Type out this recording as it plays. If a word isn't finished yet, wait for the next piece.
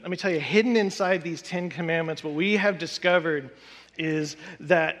Let me tell you, hidden inside these 10 commandments, what we have discovered is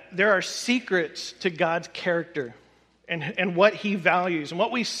that there are secrets to God's character and what he values. And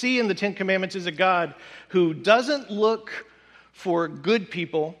what we see in the 10 commandments is a God who doesn't look for good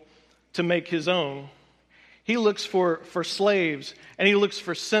people to make his own. He looks for slaves, and he looks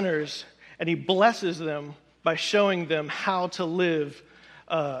for sinners, and he blesses them by showing them how to live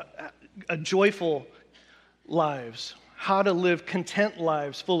a joyful lives, how to live content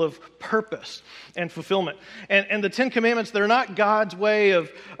lives full of purpose and fulfillment. And the 10 Commandments, they're not God's way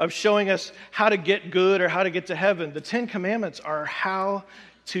of showing us how to get good or how to get to heaven. The 10 Commandments are how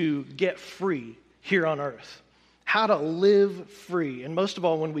to get free here on earth, how to live free. And most of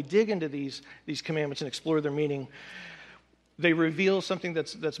all, when we dig into these commandments and explore their meaning, they reveal something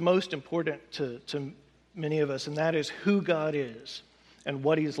that's most important to many of us, and that is who God is and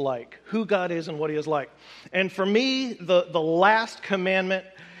what he's like. Who God is and what he is like. And for me, the last commandment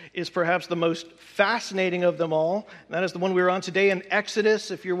is perhaps the most fascinating of them all. And that is the one we were on today in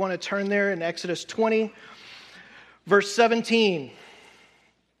Exodus. If you want to turn there, in Exodus 20, verse 17.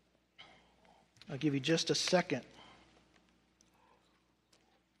 I'll give you just a second.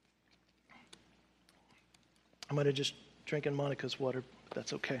 I might have just drinking Monica's water, but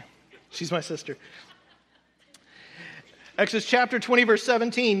that's okay. She's my sister. Exodus chapter 20, verse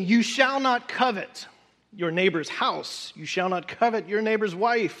 17. You shall not covet your neighbor's house. You shall not covet your neighbor's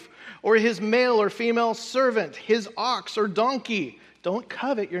wife, or his male or female servant, his ox or donkey. Don't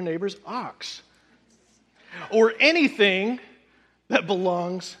covet your neighbor's ox. Or anything that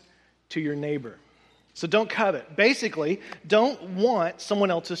belongs to your neighbor. So don't covet. Basically, don't want someone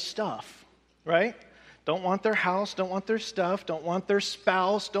else's stuff, right? Don't want their house, don't want their stuff, don't want their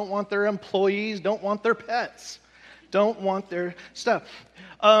spouse, don't want their employees, don't want their pets. Don't want their stuff.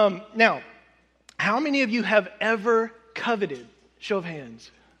 Now, how many of you have ever coveted? Show of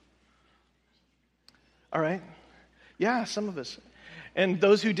hands. All right. Yeah, some of us. And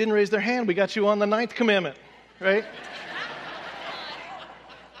those who didn't raise their hand, we got you on the 9th commandment, right?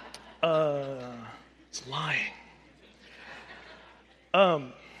 It's lying.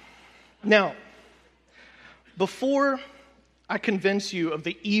 Now, before I convince you of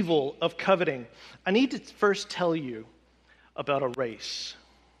the evil of coveting, I need to first tell you about a race.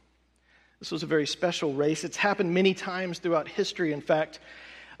 This was a very special race. It's happened many times throughout history, in fact,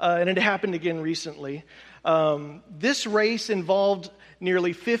 and it happened again recently. This race involved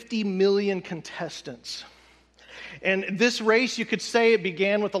nearly 50 million contestants. And this race, you could say it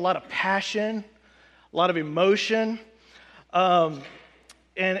began with a lot of passion, a lot of emotion,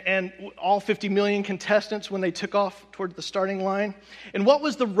 and all 50 million contestants when they took off toward the starting line. And what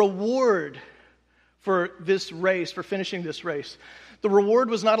was the reward for this race, for finishing this race? The reward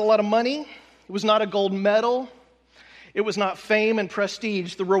was not a lot of money. It was not a gold medal. It was not fame and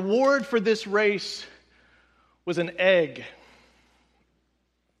prestige. The reward for this race was an egg.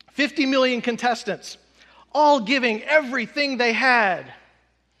 50 million contestants, all giving everything they had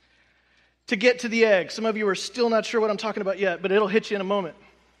to get to the egg. Some of you are still not sure what I'm talking about yet, but it'll hit you in a moment.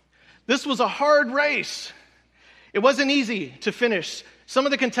 This was a hard race. It wasn't easy to finish. Some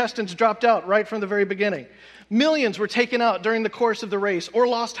of the contestants dropped out right from the very beginning. Millions were taken out during the course of the race or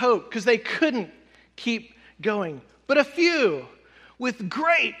lost hope because they couldn't keep going. But a few, with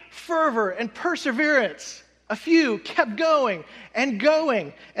great fervor and perseverance, a few kept going and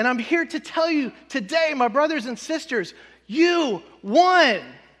going. And I'm here to tell you today, my brothers and sisters, you won.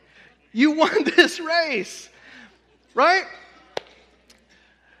 You won this race, right?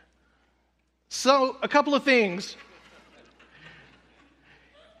 So, a couple of things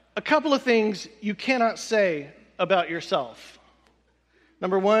you cannot say about yourself.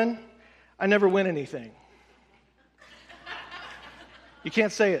 Number one, I never win anything. You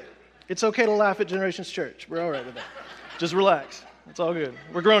can't say it. It's okay to laugh at Generations Church. We're all right with that. Just relax. It's all good.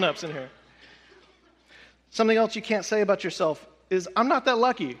 We're grown-ups in here. Something else you can't say about yourself is, I'm not that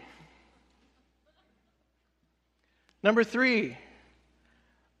lucky. Number three,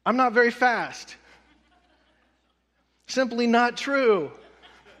 I'm not very fast. Simply not true.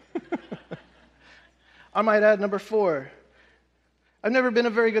 I might add number four, I've never been a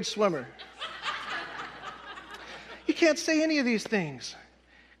very good swimmer. You can't say any of these things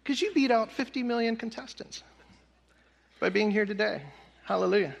because you beat out 50 million contestants by being here today.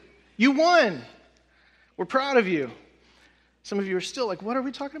 Hallelujah. You won. We're proud of you. Some of you are still like, what are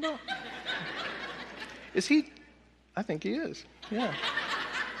we talking about? Is he? I think he is. Yeah.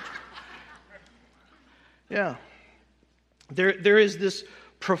 Yeah. There is this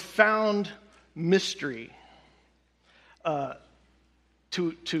profound mystery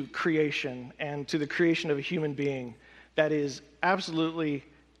to creation and to the creation of a human being that is absolutely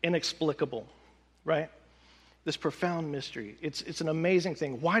inexplicable, right? This profound mystery. It's an amazing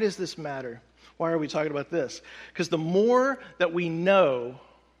thing. Why does this matter? Why are we talking about this? Because the more that we know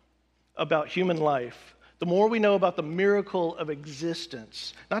about human life, the more we know about the miracle of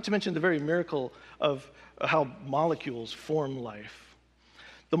existence, not to mention the very miracle of how molecules form life,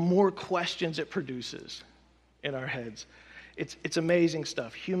 the more questions it produces in our heads. It's amazing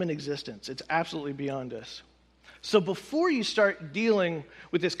stuff. Human existence. It's absolutely beyond us. So before you start dealing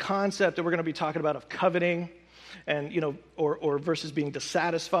with this concept that we're going to be talking about of coveting, and or versus being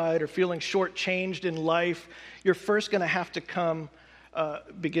dissatisfied or feeling shortchanged in life, you're first going to have to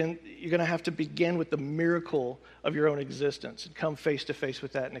begin with the miracle of your own existence and come face to face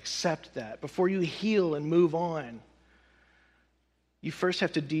with that and accept that. Before you heal and move on, you first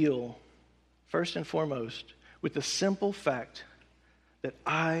have to deal, first and foremost, with the simple fact that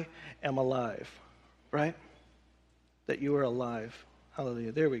I am alive, right? That you are alive.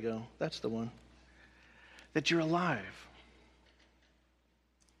 Hallelujah. There we go. That's the one. That you're alive.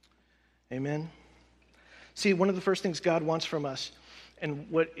 Amen. See, one of the first things God wants from us and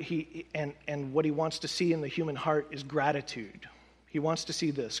what he wants to see in the human heart is gratitude. He wants to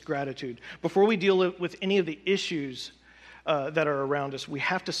see this, gratitude. Before we deal with any of the issues that are around us, we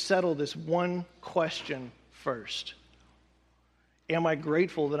have to settle this one question first. Am I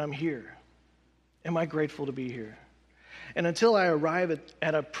grateful that I'm here? Am I grateful to be here? And until I arrive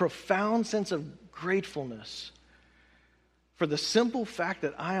at a profound sense of gratefulness for the simple fact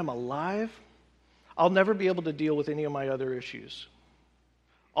that I am alive, I'll never be able to deal with any of my other issues.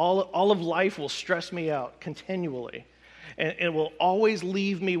 All of life will stress me out continually, and it will always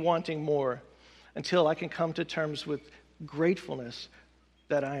leave me wanting more until I can come to terms with gratefulness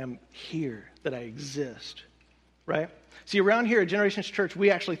that I am here, that I exist, right? See, around here at Generations Church, we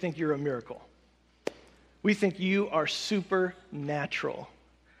actually think you're a miracle. We think you are supernatural.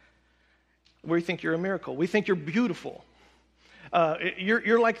 We think you're a miracle. We think you're beautiful.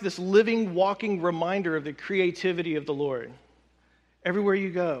 You're like this living, walking reminder of the creativity of the Lord. Everywhere you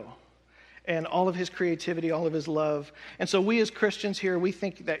go. And all of his creativity, all of his love. And so we as Christians here, we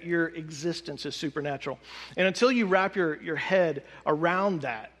think that your existence is supernatural. And until you wrap your head around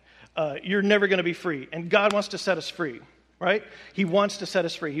that, you're never going to be free. And God wants to set us free, right? He wants to set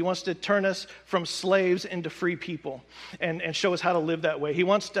us free. He wants to turn us from slaves into free people and show us how to live that way. He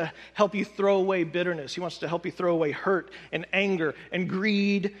wants to help you throw away bitterness. He wants to help you throw away hurt and anger and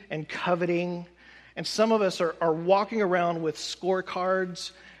greed and coveting. And some of us are walking around with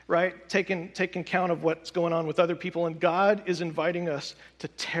scorecards, right? Taking count of what's going on with other people. And God is inviting us to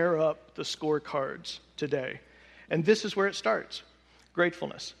tear up the scorecards today. And this is where it starts.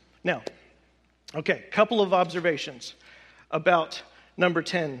 Gratefulness. Now, okay, couple of observations about number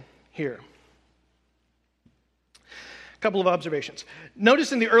 10 here. Couple of observations.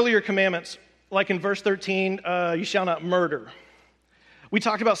 Notice in the earlier commandments, like in verse 13, you shall not murder. We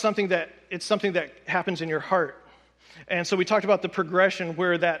talked about something that happens in your heart. And so we talked about the progression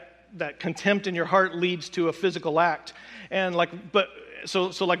where that contempt in your heart leads to a physical act. And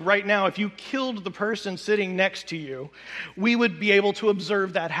so right now, if you killed the person sitting next to you, we would be able to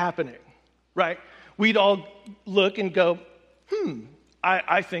observe that happening, right? We'd all look and go,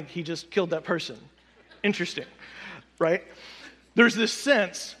 I think he just killed that person. Interesting, right? There's this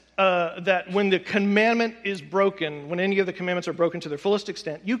sense that when the commandment is broken, when any of the commandments are broken to their fullest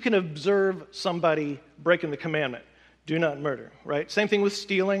extent, you can observe somebody breaking the commandment. Do not murder, right? Same thing with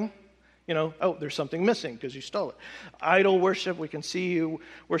stealing. There's something missing because you stole it. Idol worship, we can see you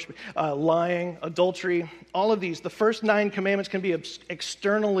worship. Lying, adultery, all of these. The first 9 commandments can be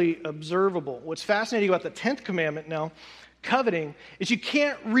externally observable. What's fascinating about the 10th commandment now, coveting, is you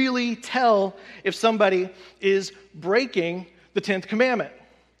can't really tell if somebody is breaking the 10th commandment.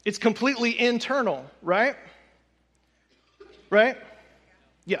 It's completely internal, right? Right?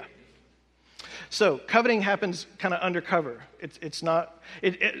 Yeah. So coveting happens kind of undercover.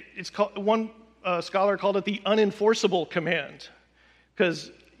 It's called, one scholar called it the unenforceable command,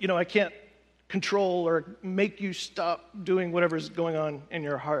 because I can't control or make you stop doing whatever's going on in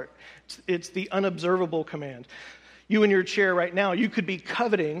your heart. It's the unobservable command. You in your chair right now, you could be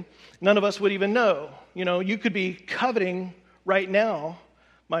coveting. None of us would even know. You could be coveting right now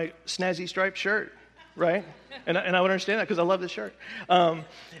my snazzy striped shirt, right? And I would understand that because I love this shirt.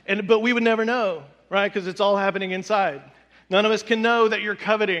 But we would never know, right? Because it's all happening inside. None of us can know that you're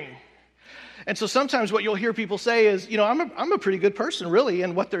coveting. And so sometimes what you'll hear people say is, I'm a pretty good person, really.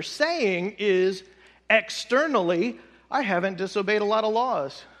 And what they're saying is, externally, I haven't disobeyed a lot of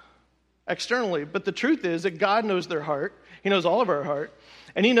laws. Externally. But the truth is that God knows their heart. He knows all of our heart.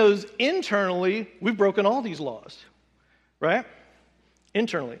 And he knows internally, we've broken all these laws, right?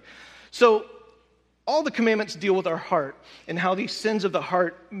 internally. So all the commandments deal with our heart and how these sins of the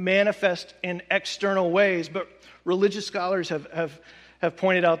heart manifest in external ways, but religious scholars have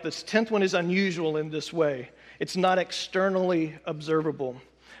pointed out this 10th one is unusual in this way. It's not externally observable.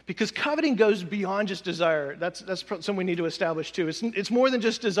 Because coveting goes beyond just desire. That's something we need to establish too. It's more than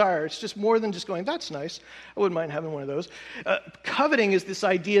just desire. It's just more than just going, that's nice. I wouldn't mind having one of those. Coveting is this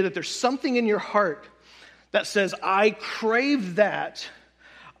idea that there's something in your heart that says, I crave that,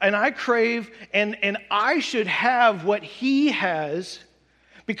 and I crave, and I should have what he has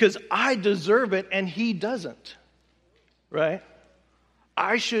because I deserve it and he doesn't. Right?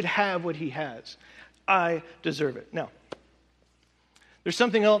 I should have what he has. I deserve it. Now, there's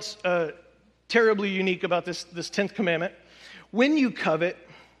something else terribly unique about this 10th commandment. When you covet,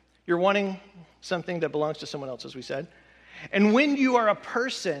 you're wanting something that belongs to someone else, as we said. And when you are a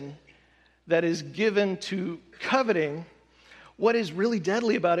person that is given to coveting, what is really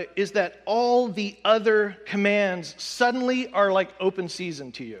deadly about it is that all the other commands suddenly are like open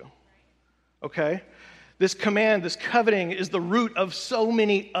season to you. Okay? This command, this coveting, is the root of so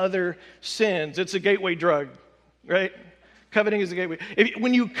many other sins. It's a gateway drug, right? Coveting is a gateway.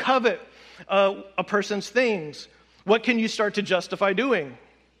 When you covet a person's things, what can you start to justify doing?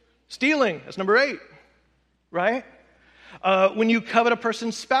 Stealing. That's number 8, right? When you covet a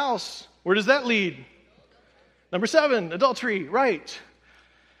person's spouse, where does that lead? Number 7, adultery, right?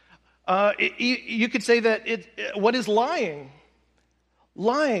 You could say that what is lying?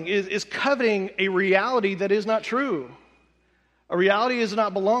 Lying is coveting a reality that is not true. A reality does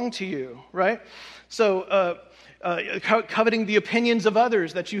not belong to you, right? So, coveting the opinions of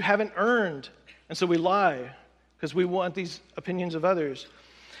others that you haven't earned. And so we lie because we want these opinions of others.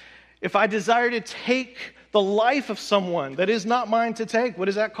 If I desire to take the life of someone that is not mine to take, what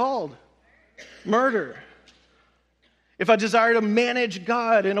is that called? Murder. If I desire to manage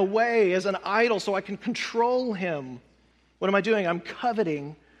God in a way as an idol so I can control him, what am I doing? I'm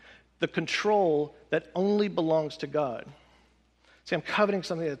coveting the control that only belongs to God. See, I'm coveting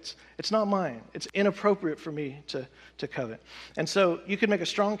something it's not mine. It's inappropriate for me to covet. And so you could make a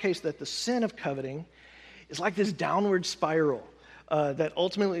strong case that the sin of coveting is like this downward spiral that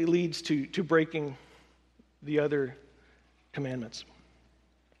ultimately leads to breaking the other commandments.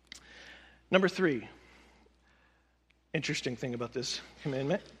 Number 3, interesting thing about this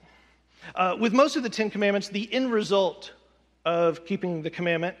commandment. With most of the 10 commandments, the end result of keeping the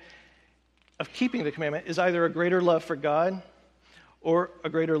commandment is either a greater love for God or a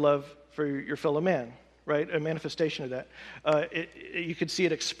greater love for your fellow man, right? A manifestation of that. You could see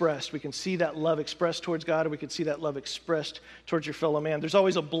it expressed. We can see that love expressed towards God, or we could see that love expressed towards your fellow man. There's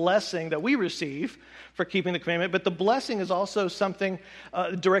always a blessing that we receive for keeping the commandment, but the blessing is also something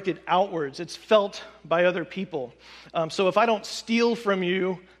directed outwards. It's felt by other people. So if I don't steal from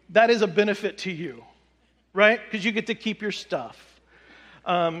you, that is a benefit to you, right? Because you get to keep your stuff.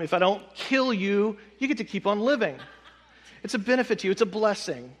 If I don't kill you, you get to keep on living. It's a benefit to you. It's a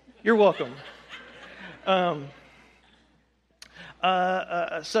blessing. You're welcome.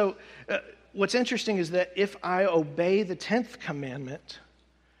 So what's interesting is that if I obey the 10th commandment,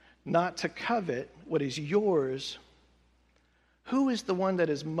 not to covet what is yours, who is the one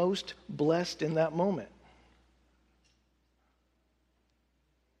that is most blessed in that moment?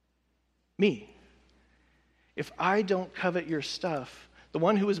 Me. If I don't covet your stuff, the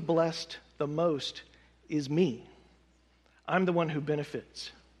one who is blessed the most is me. I'm the one who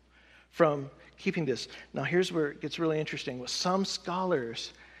benefits from keeping this. Now, here's where it gets really interesting. What some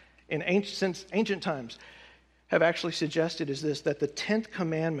scholars since ancient times have actually suggested is this, that the 10th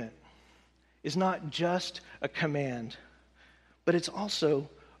commandment is not just a command, but it's also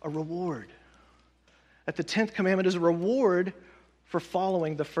a reward. That the 10th commandment is a reward for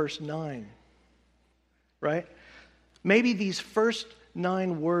following the first 9, right? Maybe these first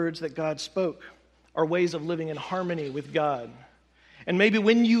 9 words that God spoke are ways of living in harmony with God. And maybe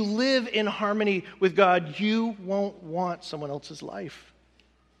when you live in harmony with God, you won't want someone else's life.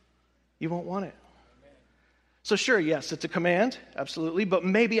 You won't want it. So sure, yes, it's a command, absolutely, but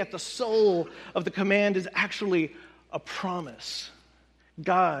maybe at the soul of the command is actually a promise.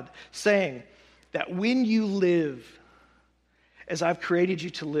 God saying that when you live as I've created you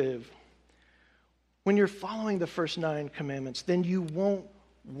to live, when you're following the first 9 commandments, then you won't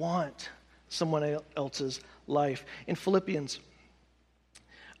want someone else's life. In Philippians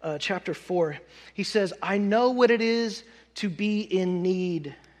chapter 4, he says, I know what it is to be in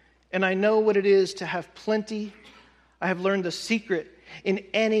need, and I know what it is to have plenty. I have learned the secret in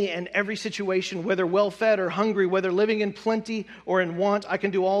any and every situation, whether well-fed or hungry, whether living in plenty or in want. I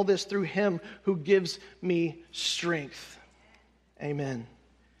can do all this through him who gives me strength. Amen.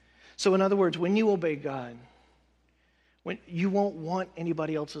 So in other words, when you obey God, when you won't want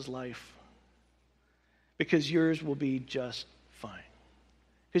anybody else's life because yours will be just fine.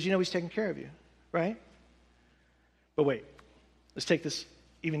 Because you know he's taking care of you, right? But wait, let's take this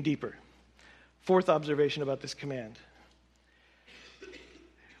even deeper. Fourth observation about this command.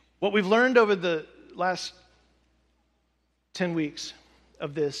 What we've learned over the last 10 weeks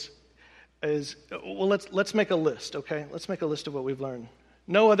of this is, well, let's make a list, okay? Let's make a list of what we've learned.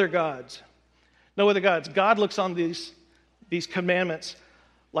 No other gods. No other gods. God looks on these commandments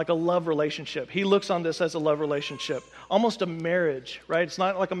like a love relationship. He looks on this as a love relationship, almost a marriage, right? It's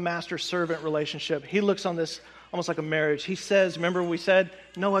not like a master-servant relationship. He looks on this almost like a marriage. He says, remember we said,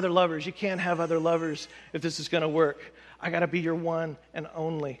 no other lovers. You can't have other lovers if this is going to work. I got to be your one and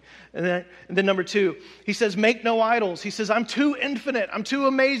only. And then number 2, he says, make no idols. He says, I'm too infinite. I'm too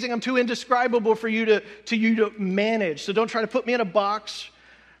amazing. I'm too indescribable for you to manage. So don't try to put me in a box,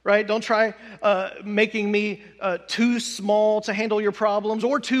 right? Don't try making me too small to handle your problems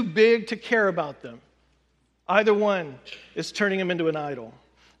or too big to care about them. Either one is turning him into an idol.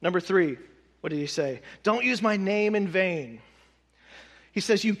 Number 3, what did he say? Don't use my name in vain. He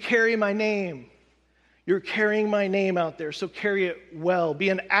says, you carry my name. You're carrying my name out there, so carry it well. Be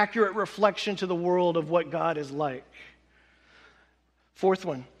an accurate reflection to the world of what God is like. 4th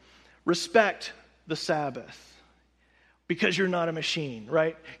one, respect the Sabbath. Because you're not a machine,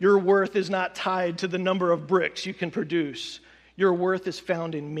 right? Your worth is not tied to the number of bricks you can produce. Your worth is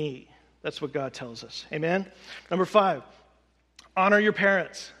found in me. That's what God tells us. Amen? Number 5, honor your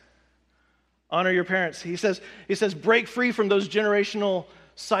parents. Honor your parents. He says, break free from those generational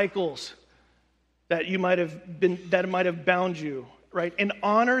cycles that might have bound you, right? And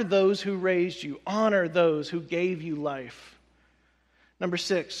honor those who raised you. Honor those who gave you life. Number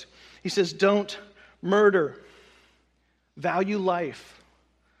 6, he says, don't murder. Value life.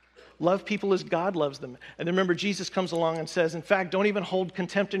 Love people as God loves them. And then remember, Jesus comes along and says, in fact, don't even hold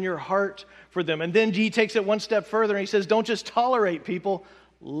contempt in your heart for them. And then he takes it one step further and he says, don't just tolerate people,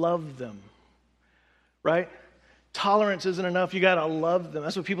 love them. Right? Tolerance isn't enough. You got to love them.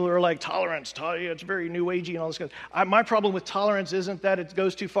 That's what people are like, tolerance. It's very new agey and all this kind of. My problem with tolerance isn't that it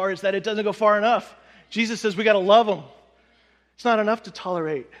goes too far. It's that it doesn't go far enough. Jesus says we got to love them. It's not enough to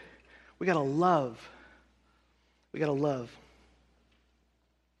tolerate. We got to love. We got to love.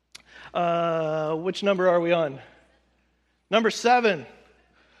 Which number are we on? Number 7.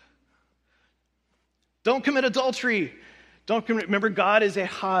 Don't commit adultery. Remember, God is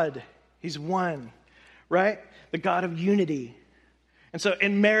Ehad. He's one, right? The God of unity. And so,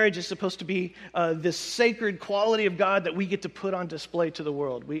 in marriage is supposed to be this sacred quality of God that we get to put on display to the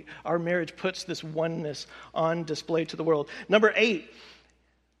world. Our marriage puts this oneness on display to the world. Number 8,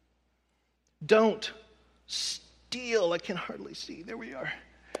 don't steal. I can hardly see. There we are.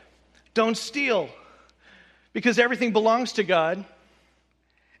 Don't steal. Because everything belongs to God.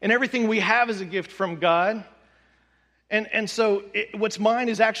 And everything we have is a gift from God. And so what's mine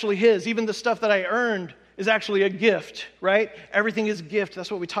is actually his. Even the stuff that I earned is actually a gift, right? Everything is gift.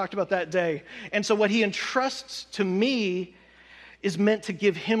 That's what we talked about that day. And so what he entrusts to me is meant to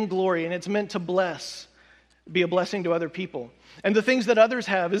give him glory, and it's meant to be a blessing to other people. And the things that others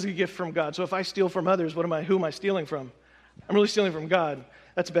have is a gift from God. So if I steal from others, who am I stealing from? I'm really stealing from God.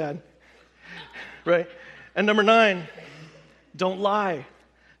 That's bad, right? And number 9, don't lie.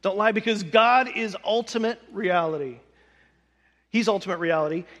 Don't lie, because God is ultimate reality. He's ultimate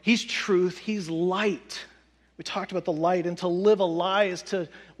reality. He's truth. He's light. We talked about the light, and to live a lie is to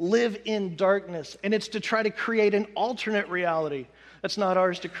live in darkness, and it's to try to create an alternate reality that's not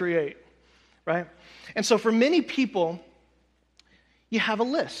ours to create, right? And so for many people, you have a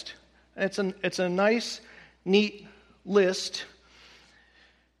list. And it's a nice, neat list,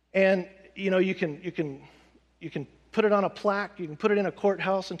 and you can put it on a plaque. You can put it in a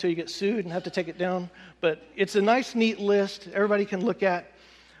courthouse until you get sued and have to take it down. But it's a nice, neat list everybody can look at.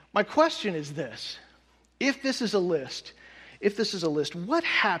 My question is this. If this is a list, what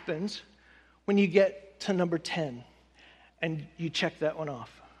happens when you get to number 10 and you check that one off?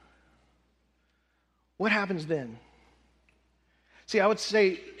 What happens then? See, I would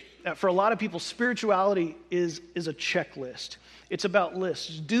say that for a lot of people, spirituality is a checklist. It's about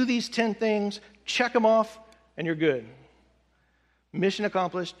lists. Do these 10 things, check them off, and you're good. Mission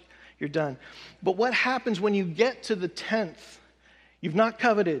accomplished, you're done. But what happens when you get to the 10th? You've not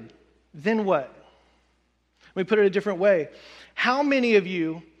coveted. Then what? Let me put it a different way. How many of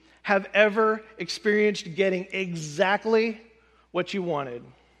you have ever experienced getting exactly what you wanted,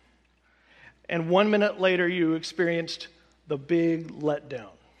 and 1 minute later you experienced the big letdown?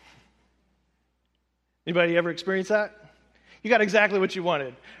 Anybody ever experienced that? You got exactly what you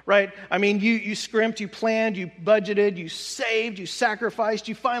wanted, right? I mean, you scrimped, you planned, you budgeted, you saved, you sacrificed,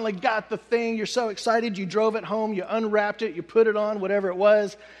 you finally got the thing. You're so excited, you drove it home, you unwrapped it, you put it on, whatever it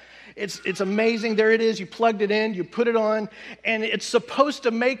was. It's amazing. There it is. You plugged it in, you put it on, and it's supposed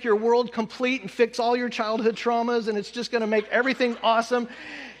to make your world complete and fix all your childhood traumas, and it's just going to make everything awesome.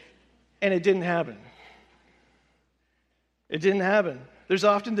 And it didn't happen. It didn't happen. There's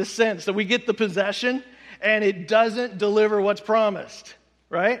often this sense that we get the possession, and it doesn't deliver what's promised,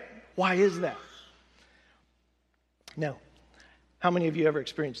 right? Why is that? Now, how many of you ever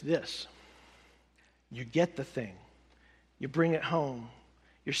experienced this? You get the thing. You bring it home.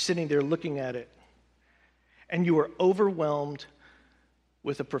 You're sitting there looking at it, and you are overwhelmed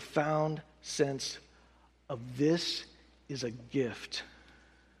with a profound sense of this is a gift.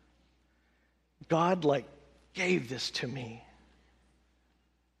 God gave this to me.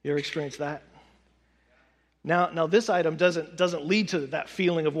 You ever experienced that? Now this item doesn't lead to that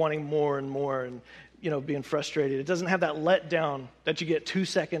feeling of wanting more and more and being frustrated. It doesn't have that letdown that you get 2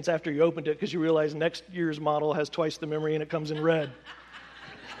 seconds after you opened it because you realize next year's model has twice the memory and it comes in red.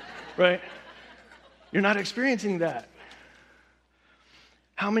 Right? You're not experiencing that.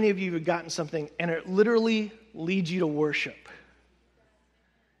 How many of you have gotten something and it literally leads you to worship?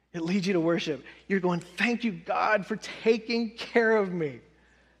 It leads you to worship. You're going, thank you, God, for taking care of me.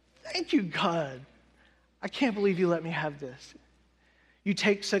 Thank you, God. I can't believe you let me have this. You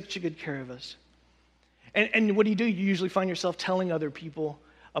take such a good care of us. And what do? You usually find yourself telling other people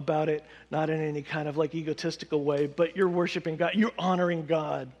about it, not in any kind of egotistical way, but you're worshiping God. You're honoring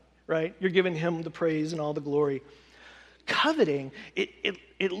God, right? You're giving him the praise and all the glory. Coveting,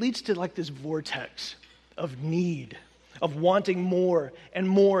 it leads to this vortex of need, of wanting more and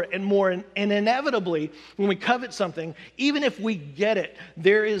more and more. And inevitably, when we covet something, even if we get it,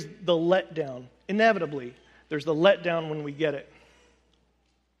 there is the letdown. Inevitably, there's the letdown when we get it.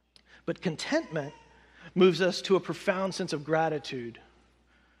 But contentment moves us to a profound sense of gratitude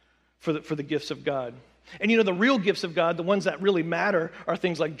for the gifts of God. And the real gifts of God, the ones that really matter, are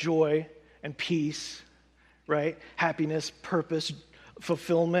things like joy and peace, right? Happiness, purpose,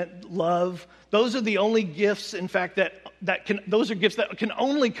 fulfillment, love. Those are the only gifts, in fact, those are gifts that can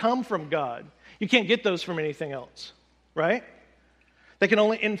only come from God. You can't get those from anything else, right? They can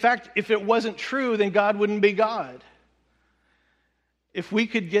only, in fact, if it wasn't true, then God wouldn't be God. If we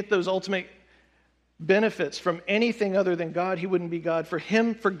could get those ultimate benefits from anything other than God, he wouldn't be God.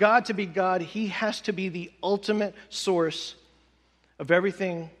 For God to be God, he has to be the ultimate source of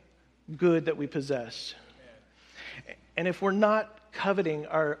everything good that we possess. And if we're not coveting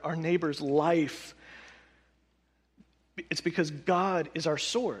our neighbor's life, it's because God is our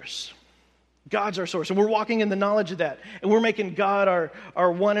source. God's our source, and we're walking in the knowledge of that, and we're making God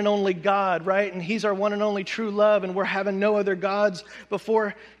our one and only God, right? And he's our one and only true love, and we're having no other gods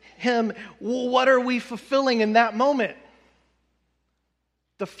before him. What are we fulfilling in that moment?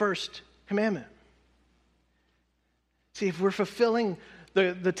 The first commandment. See, if we're fulfilling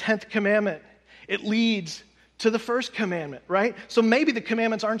the 10th commandment, it leads to the first commandment, right? So maybe the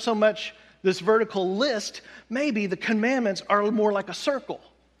commandments aren't so much this vertical list. Maybe the commandments are more like a circle.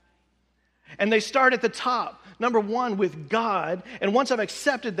 And they start at the top, number one, with God. And once I've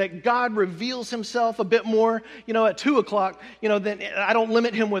accepted that God reveals himself a bit more, at 2 o'clock, then I don't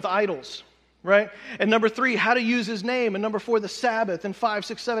limit him with idols, right? And number 3, how to use his name. And number 4, the Sabbath. And 5,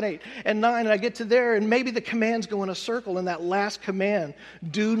 6, 7, 8, and 9. And I get to there, and maybe the commands go in a circle. And that last command,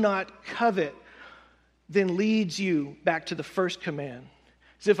 do not covet, then leads you back to the first command.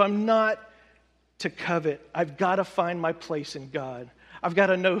 As if I'm not to covet, I've got to find my place in God. I've got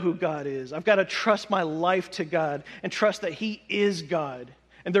to know who God is. I've got to trust my life to God and trust that he is God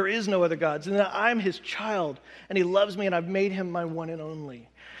and there is no other gods and that I'm his child and he loves me and I've made him my one and only.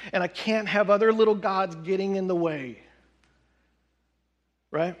 And I can't have other little gods getting in the way,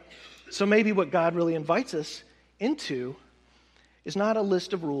 right? So maybe what God really invites us into is not a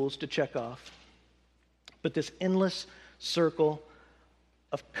list of rules to check off, but this endless circle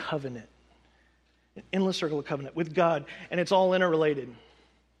of covenant. An endless circle of covenant with God, and it's all interrelated.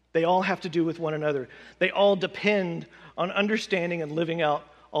 They all have to do with one another. They all depend on understanding and living out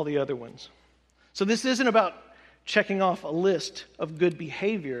all the other ones. So this isn't about checking off a list of good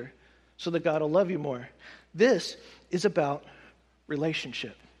behavior so that God will love you more. This is about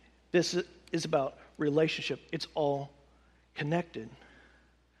relationship. This is about relationship. It's all connected.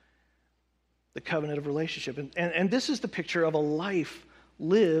 The covenant of relationship. And this is the picture of a life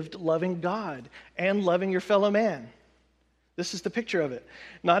lived loving God and loving your fellow man. This is the picture of it.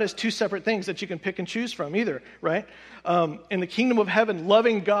 Not as two separate things that you can pick and choose from either, right? In the kingdom of heaven,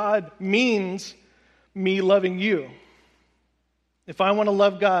 loving God means me loving you. If I want to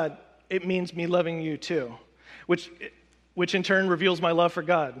love God, it means me loving you too, which in turn reveals my love for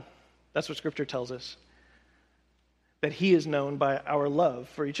God. That's what Scripture tells us, that He is known by our love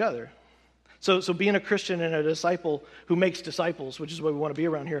for each other. So being a Christian and a disciple who makes disciples, which is what we want to be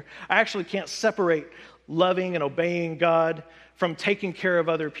around here, I actually can't separate loving and obeying God from taking care of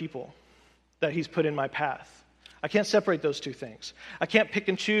other people that He's put in my path. I can't separate those two things. I can't pick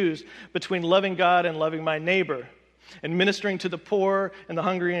and choose between loving God and loving my neighbor and ministering to the poor and the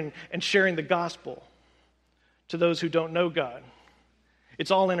hungry and sharing the gospel to those who don't know God. It's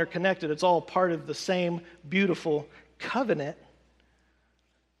all interconnected. It's all part of the same beautiful covenant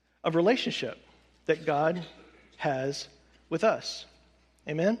of relationship that God has with us.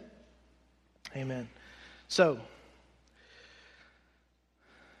 Amen? Amen. So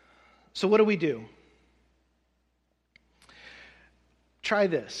what do we do? Try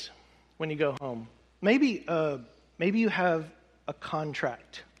this when you go home. Maybe you have a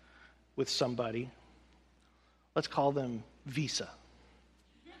contract with somebody. Let's call them Visa.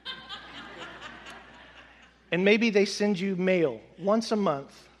 And maybe they send you mail once a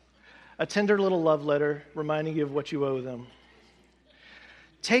month, a tender little love letter reminding you of what you owe them.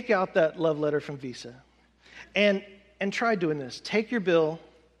 Take out that love letter from Visa and try doing this. Take your bill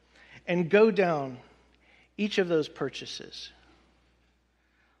and go down each of those purchases.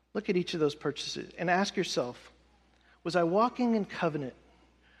 Look at each of those purchases and ask yourself, was I walking in covenant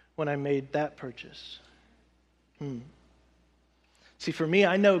when I made that purchase? See, for me,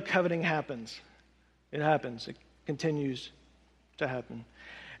 I know coveting happens. It happens. It continues to happen.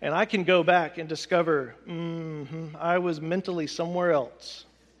 And I can go back and discover, I was mentally somewhere else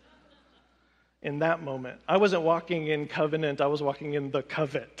in that moment. I wasn't walking in covenant. I was walking in the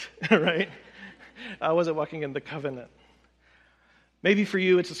covet, right? I wasn't walking in the covenant. Maybe for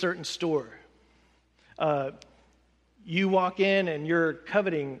you, it's a certain store. You walk in and your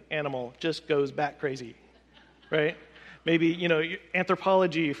coveting animal just goes bat crazy, right? Maybe,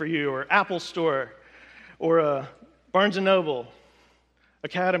 Anthropology for you, or Apple Store, or Barnes & Noble,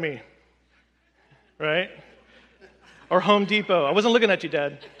 Academy, right? Or Home Depot. I wasn't looking at you,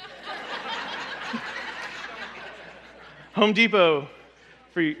 Dad. Home Depot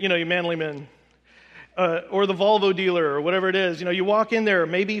for you manly men. Or the Volvo dealer, or whatever it is. You walk in there.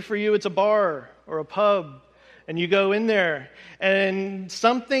 Maybe for you it's a bar or a pub, and you go in there, and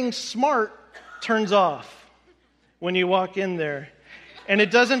something smart turns off when you walk in there. And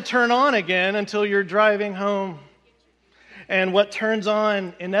it doesn't turn on again until you're driving home. And what turns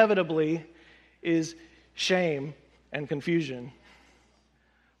on inevitably is shame and confusion.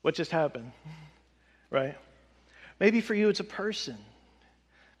 What just happened? Right? Maybe for you it's a person.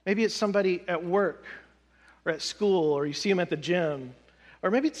 Maybe it's somebody at work or at school, or you see them at the gym. Or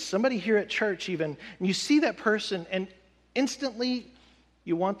maybe it's somebody here at church even. And you see that person and instantly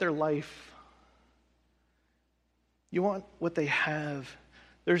you want their life. You want what they have.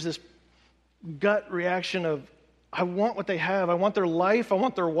 There's this gut reaction of, I want what they have. I want their life. I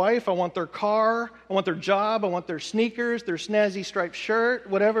want their wife. I want their car. I want their job. I want their sneakers, their snazzy striped shirt,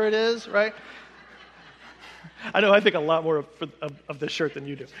 whatever it is, right? I know I think a lot more of this shirt than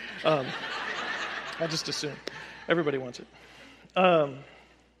you do. I just assume. Everybody wants it.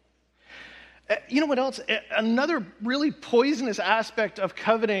 You know what else? Another really poisonous aspect of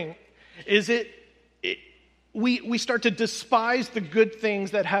coveting is we start to despise the good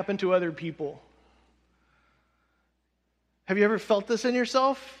things that happen to other people. Have you ever felt this in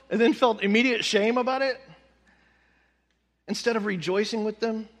yourself and then felt immediate shame about it? Instead of rejoicing with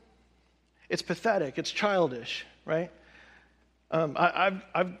them? It's pathetic. It's childish, right?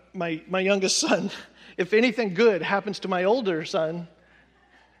 My youngest son, if anything good happens to my older son,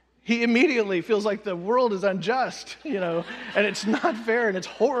 he immediately feels like the world is unjust, and it's not fair and it's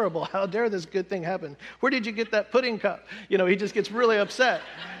horrible. How dare this good thing happen? Where did you get that pudding cup? He just gets really upset.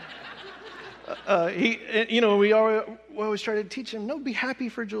 We always try to teach him, no, be happy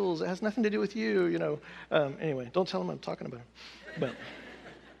for Jules. It has nothing to do with you, Anyway, don't tell him I'm talking about him. But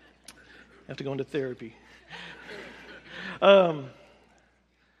I have to go into therapy.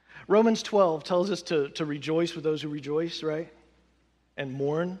 Romans 12 tells us to rejoice with those who rejoice, right? And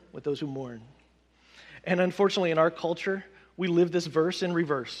mourn with those who mourn. And unfortunately, in our culture, we live this verse in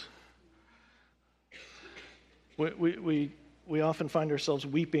reverse. We often find ourselves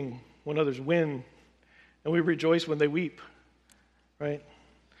weeping when others win, and we rejoice when they weep, right?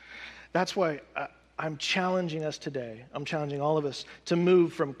 That's why I'm challenging us today. I'm challenging all of us to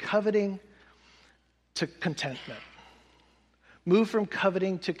move from coveting to contentment. Move from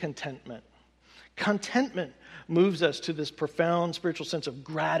coveting to contentment. Contentment moves us to this profound spiritual sense of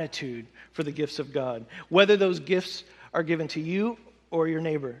gratitude for the gifts of God, whether those gifts are given to you or your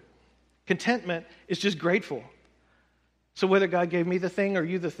neighbor. Contentment is just grateful. So whether God gave me the thing or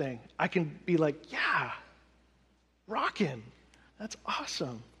you the thing, I can be like, yeah, rockin'. That's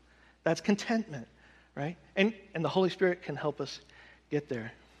awesome. That's contentment, right? And the Holy Spirit can help us get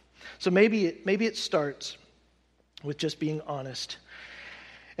there. So maybe it starts with just being honest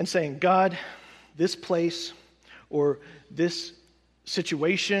and saying, God, this place or this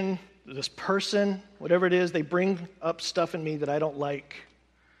situation, this person, whatever it is, they bring up stuff in me that I don't like.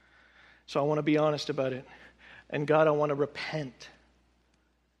 So I want to be honest about it. And God, I want to repent.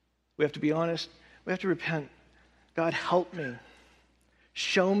 We have to be honest. We have to repent. God, help me.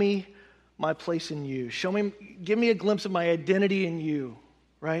 Show me my place in you. Give me a glimpse of my identity in you,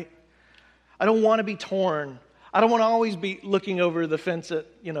 right? I don't want to be torn. I don't want to always be looking over the fence at,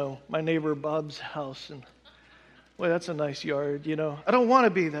 my neighbor Bob's house and, well, that's a nice yard, I don't want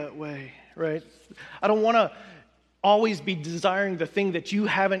to be that way, right? I don't want to always be desiring the thing that you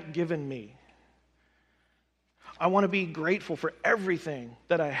haven't given me. I want to be grateful for everything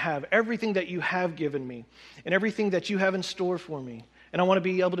that I have, everything that you have given me, and everything that you have in store for me. And I want to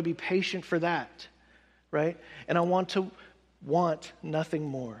be able to be patient for that, right? And I want to want nothing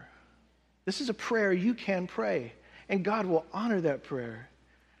more. This is a prayer you can pray, and God will honor that prayer,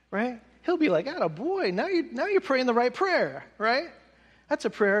 right? He'll be like, "Atta boy, now you're praying the right prayer," right? That's a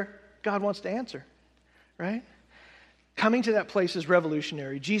prayer God wants to answer, right? Coming to that place is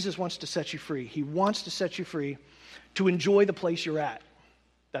revolutionary. Jesus wants to set you free. He wants to set you free to enjoy the place you're at.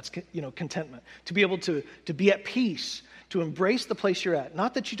 That's, contentment. To be able to be at peace, to embrace the place you're at.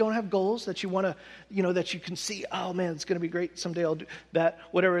 Not that you don't have goals, that you want to, that you can see, oh man, it's going to be great. Someday I'll do that,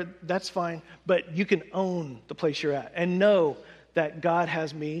 whatever, that's fine. But you can own the place you're at and know that God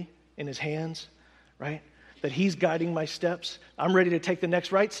has me in his hands, right? That he's guiding my steps. I'm ready to take the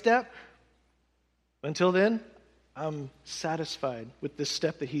next right step. Until then, I'm satisfied with this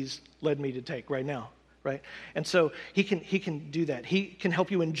step that he's led me to take right now, right? And so he can do that. He can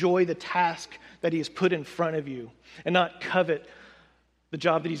help you enjoy the task that he has put in front of you and not covet the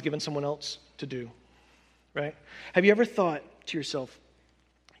job that he's given someone else to do, right? Have you ever thought to yourself,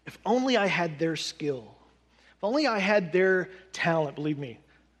 if only I had their skill, if only I had their talent, believe me,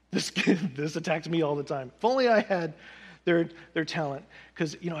 this attacks me all the time. If only I had their talent,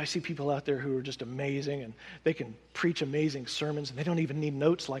 because I see people out there who are just amazing and they can preach amazing sermons and they don't even need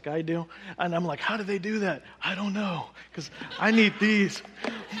notes like I do, and I'm like, how do they do that? I don't know, because I need these.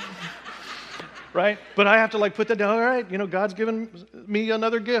 Right? But I have to put that down. All right, God's given me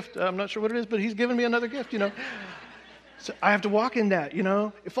another gift. I'm not sure what it is, but he's given me another gift, So I have to walk in that,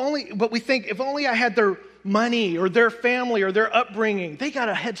 but we think, if only I had their money or their family or their upbringing, they got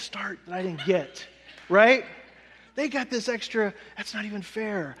a head start that I didn't get, right? They got this extra, that's not even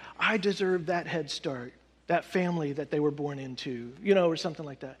fair. I deserve that head start, that family that they were born into, or something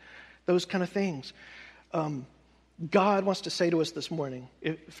like that. Those kind of things. God wants to say to us this morning,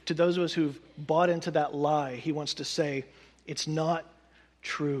 to those of us who've bought into that lie, he wants to say, it's not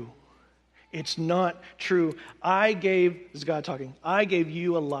true. It's not true. This is God talking, I gave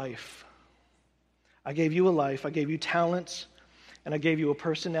you a life. I gave you a life. I gave you talents, and I gave you a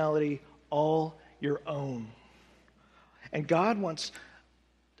personality all your own. And God wants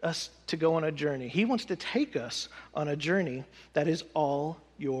us to go on a journey. He wants to take us on a journey that is all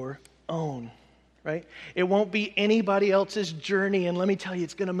your own, right? It won't be anybody else's journey, and let me tell you,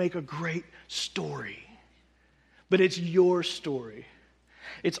 it's going to make a great story. But it's your story.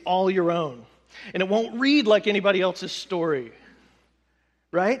 It's all your own. And it won't read like anybody else's story,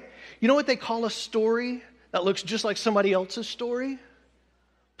 right? You know what they call a story that looks just like somebody else's story?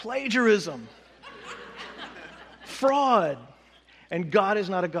 Plagiarism. Fraud. And God is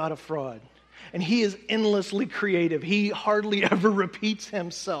not a God of fraud. And he is endlessly creative. He hardly ever repeats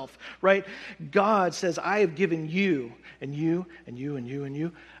himself, right? God says, I have given you, and you, and you, and you, and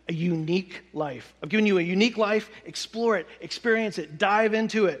you, a unique life. I've given you a unique life. Explore it, experience it, dive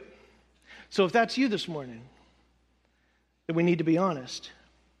into it. So if that's you this morning, then we need to be honest.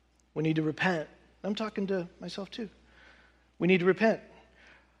 We need to repent. I'm talking to myself too. We need to repent.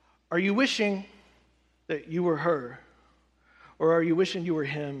 Are you wishing that you were her? Or are you wishing you were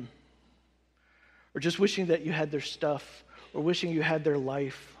him? Or just wishing that you had their stuff? Or wishing you had their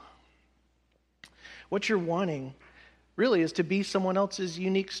life? What you're wanting really is to be someone else's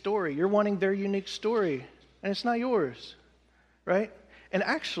unique story. You're wanting their unique story, and it's not yours, right? And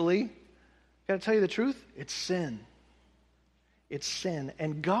actually, got to tell you the truth, it's sin. It's sin,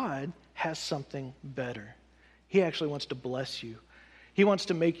 and God has something better. He actually wants to bless you. He wants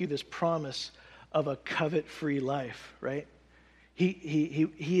to make you this promise of a covet-free life, right?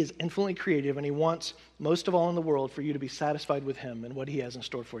 He is infinitely creative, and he wants most of all in the world for you to be satisfied with him and what he has in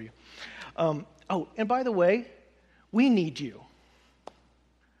store for you. And by the way, we need you.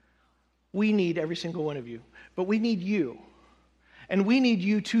 We need every single one of you, but we need you. And we need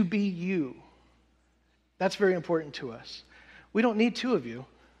you to be you. That's very important to us. We don't need two of you.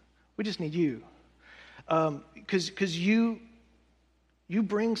 We just need you. Because you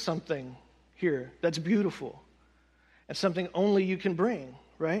bring something here that's beautiful and something only you can bring,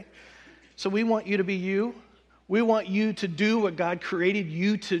 right? So we want you to be you. We want you to do what God created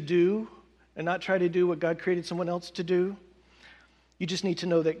you to do and not try to do what God created someone else to do. You just need to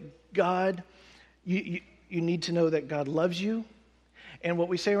know that God, you need to know that God loves you. And what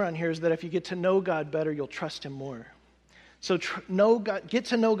we say around here is that if you get to know God better, you'll trust him more. So get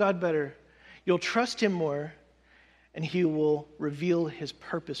to know God better. You'll trust him more, and he will reveal his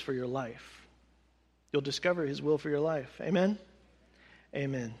purpose for your life. You'll discover his will for your life. Amen?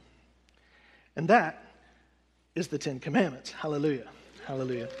 Amen. And that is the 10 Commandments. Hallelujah.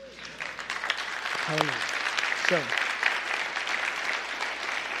 Hallelujah. Hallelujah. So,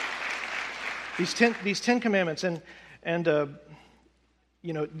 these 10 Commandments, and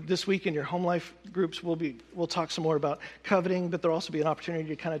this week in your home life groups, we'll talk some more about coveting, but there'll also be an opportunity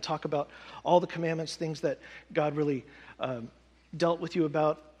to kind of talk about all the commandments, things that God really dealt with you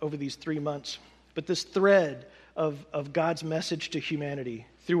about over these 3 months. But this thread of God's message to humanity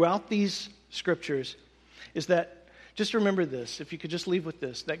throughout these scriptures is that, just remember this, if you could just leave with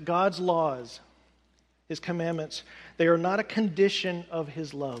this, that God's laws, his commandments, they are not a condition of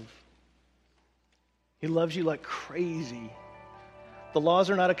his love. He loves you like crazy. The laws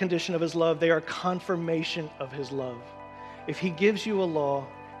are not a condition of his love. They are confirmation of his love. If he gives you a law,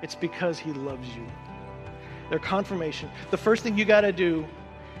 it's because he loves you. They're confirmation. The first thing you got to do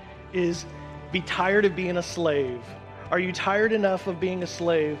is be tired of being a slave. Are you tired enough of being a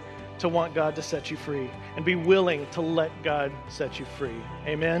slave to want God to set you free and be willing to let God set you free?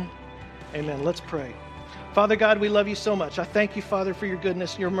 Amen? Amen. Let's pray. Father God, we love you so much. I thank you, Father, for your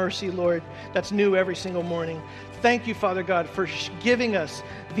goodness and your mercy, Lord, that's new every single morning. Thank you, Father God, for giving us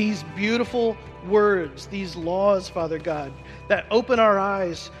these beautiful words, these laws, Father God, that open our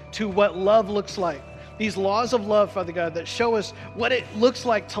eyes to what love looks like. These laws of love, Father God, that show us what it looks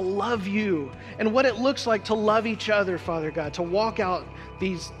like to love you and what it looks like to love each other, Father God, to walk out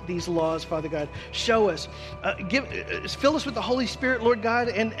these laws, Father God. Show us, fill us with the Holy Spirit, Lord God,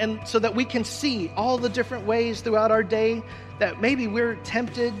 and so that we can see all the different ways throughout our day that maybe we're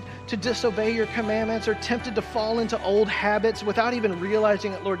tempted to disobey your commandments or tempted to fall into old habits without even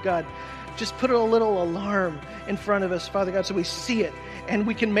realizing it, Lord God. Just put a little alarm in front of us, Father God, so we see it and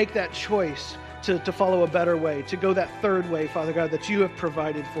we can make that choice to follow a better way, to go that third way, Father God, that you have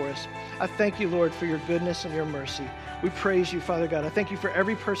provided for us. I thank you, Lord, for your goodness and your mercy. We praise you, Father God. I thank you for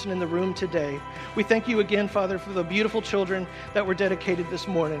every person in the room today. We thank you again, Father, for the beautiful children that were dedicated this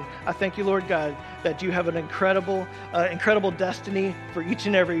morning. I thank you, Lord God, that you have an incredible destiny for each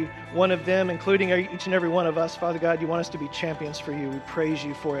and every one of them, including each and every one of us, Father God. You want us to be champions for you. We praise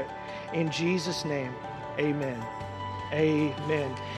you for it. In Jesus' name, amen. Amen.